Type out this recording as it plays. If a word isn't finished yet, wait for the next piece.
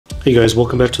Hey guys,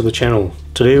 welcome back to the channel.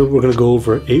 Today we're going to go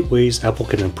over 8 ways Apple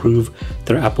can improve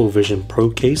their Apple Vision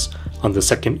Pro case on the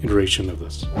second iteration of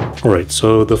this. Alright,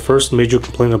 so the first major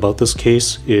complaint about this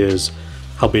case is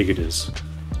how big it is.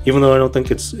 Even though I don't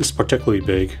think it's particularly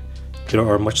big, there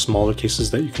are much smaller cases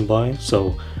that you can buy.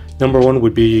 So number one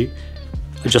would be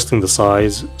adjusting the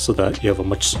size so that you have a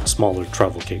much smaller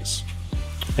travel case.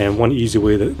 And one easy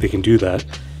way that they can do that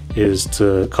is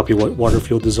to copy what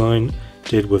Waterfield Design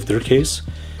did with their case,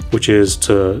 which is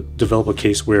to develop a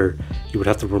case where you would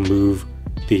have to remove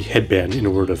the headband in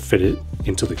order to fit it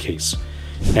into the case.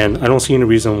 And I don't see any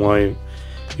reason why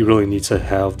you really need to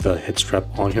have the head strap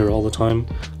on here all the time,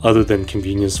 other than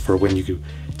convenience for when you could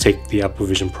take the Apple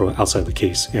Vision Pro outside the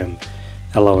case and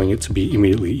allowing it to be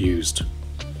immediately used.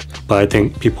 But I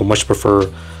think people much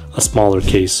prefer a smaller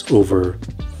case over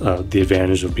the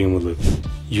advantage of being able to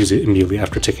use it immediately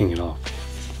after taking it off.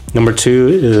 Number two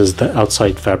is the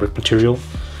outside fabric material.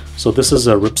 So this is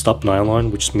a ripstop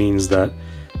nylon, which means that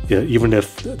even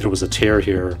if there was a tear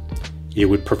here, it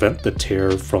would prevent the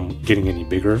tear from getting any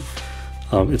bigger.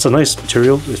 It's a nice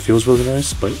material, it feels really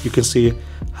nice, but you can see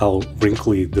how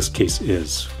wrinkly this case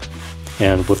is.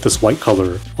 And with this white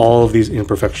color, all of these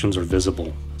imperfections are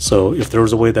visible. So if there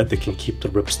was a way that they can keep the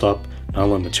ripstop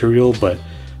nylon material but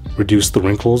reduce the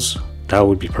wrinkles, that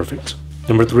would be perfect.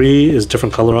 Number three is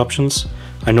different color options.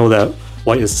 I know that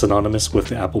white is synonymous with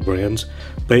the Apple brand,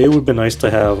 but it would be nice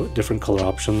to have different color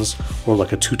options or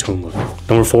like a two-tone look.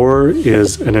 Number four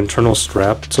is an internal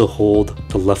strap to hold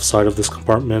the left side of this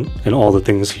compartment and all the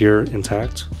things here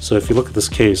intact. So if you look at this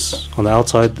case, on the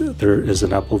outside there is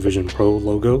an Apple Vision Pro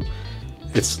logo.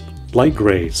 It's light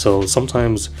gray, so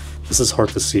sometimes this is hard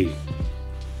to see.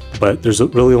 But there's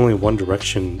really only one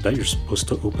direction that you're supposed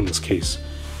to open this case,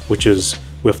 which is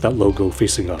with that logo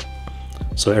facing up.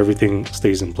 So everything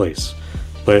stays in place.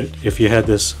 But if you had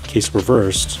this case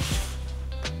reversed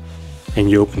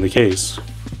and you open the case,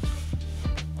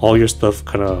 all your stuff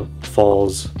kind of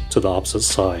falls to the opposite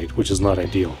side, which is not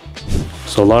ideal.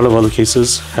 So a lot of other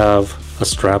cases have a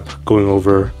strap going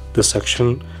over this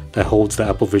section that holds the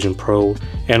Apple Vision Pro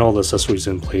and all the accessories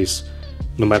in place,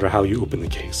 no matter how you open the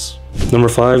case. Number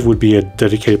five would be a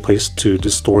dedicated place to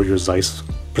store your Zeiss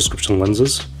prescription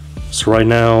lenses. So right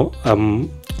now I'm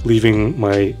leaving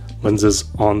my lenses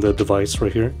on the device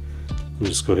right here. Let me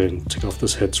just go ahead and take off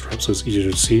this head strap so it's easier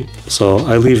to see. So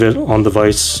I leave it on the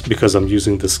device because I'm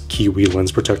using this Kiwi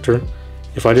lens protector.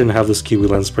 If I didn't have this Kiwi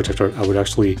lens protector, I would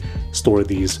actually store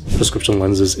these prescription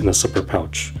lenses in a separate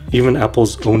pouch. Even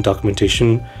Apple's own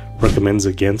documentation recommends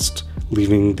against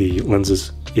leaving the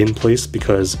lenses in place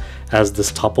because as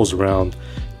this topples around,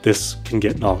 this can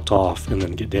get knocked off and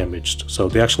then get damaged. So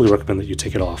they actually recommend that you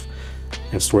take it off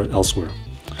and store it elsewhere.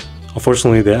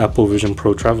 Unfortunately, the Apple Vision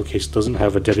Pro travel case doesn't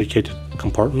have a dedicated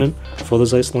compartment for the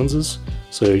Zeiss lenses,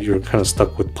 so you're kind of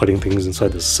stuck with putting things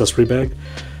inside this accessory bag.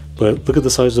 But look at the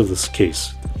size of this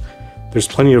case. There's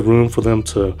plenty of room for them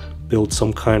to build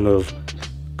some kind of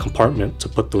compartment to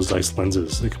put those Zeiss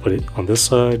lenses. They could put it on this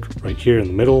side, right here in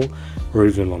the middle, or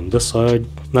even on this side.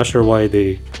 Not sure why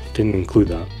they didn't include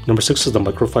that. Number six is the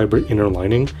microfiber inner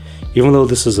lining. Even though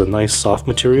this is a nice soft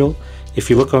material, if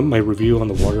you look at my review on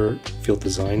the Waterfield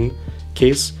Design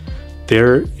case,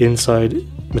 their inside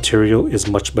material is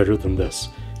much better than this.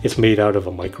 It's made out of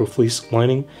a microfleece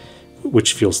lining,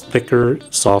 which feels thicker,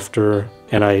 softer,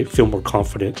 and I feel more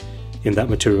confident in that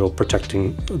material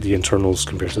protecting the internals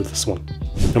compared to this one.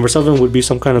 Number seven would be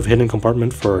some kind of hidden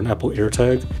compartment for an Apple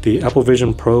AirTag. The Apple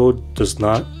Vision Pro does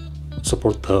not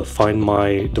support the Find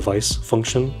My Device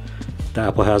function that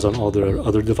Apple has on all their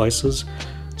other devices.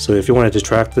 So if you wanted to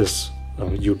track this,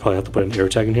 you would probably have to put an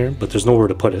AirTag in here, but there's nowhere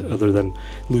to put it other than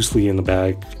loosely in the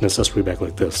bag, an accessory bag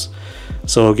like this.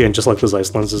 So again, just like the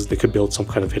Zeiss lenses, they could build some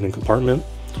kind of hidden compartment.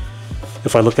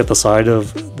 If I look at the side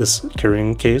of this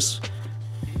carrying case,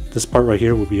 this part right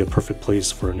here would be a perfect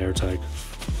place for an AirTag.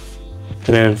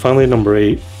 And then finally, number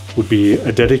eight would be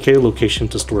a dedicated location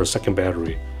to store a second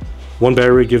battery. One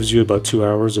battery gives you about 2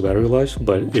 hours of battery life,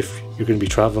 but if you're going to be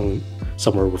traveling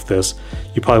somewhere with this,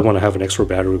 you probably want to have an extra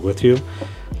battery with you.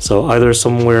 So either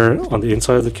somewhere on the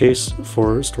inside of the case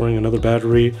for storing another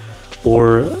battery,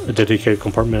 or a dedicated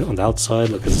compartment on the outside,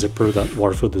 like a zipper that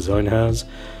Waterfield Design has,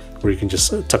 where you can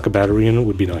just tuck a battery in,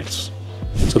 would be nice.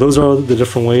 So those are the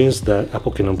different ways that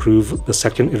Apple can improve the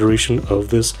second iteration of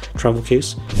this travel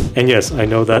case. And yes, I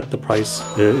know that the price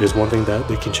is one thing that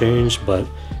they can change, but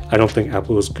I don't think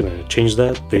Apple is going to change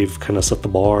that. They've kind of set the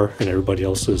bar and everybody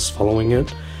else is following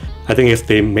it. I think if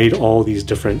they made all these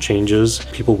different changes,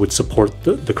 people would support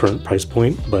the current price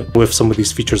point. But with some of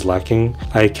these features lacking,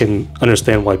 I can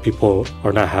understand why people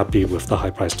are not happy with the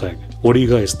high price tag. What do you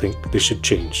guys think they should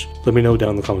change? Let me know down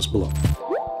in the comments below.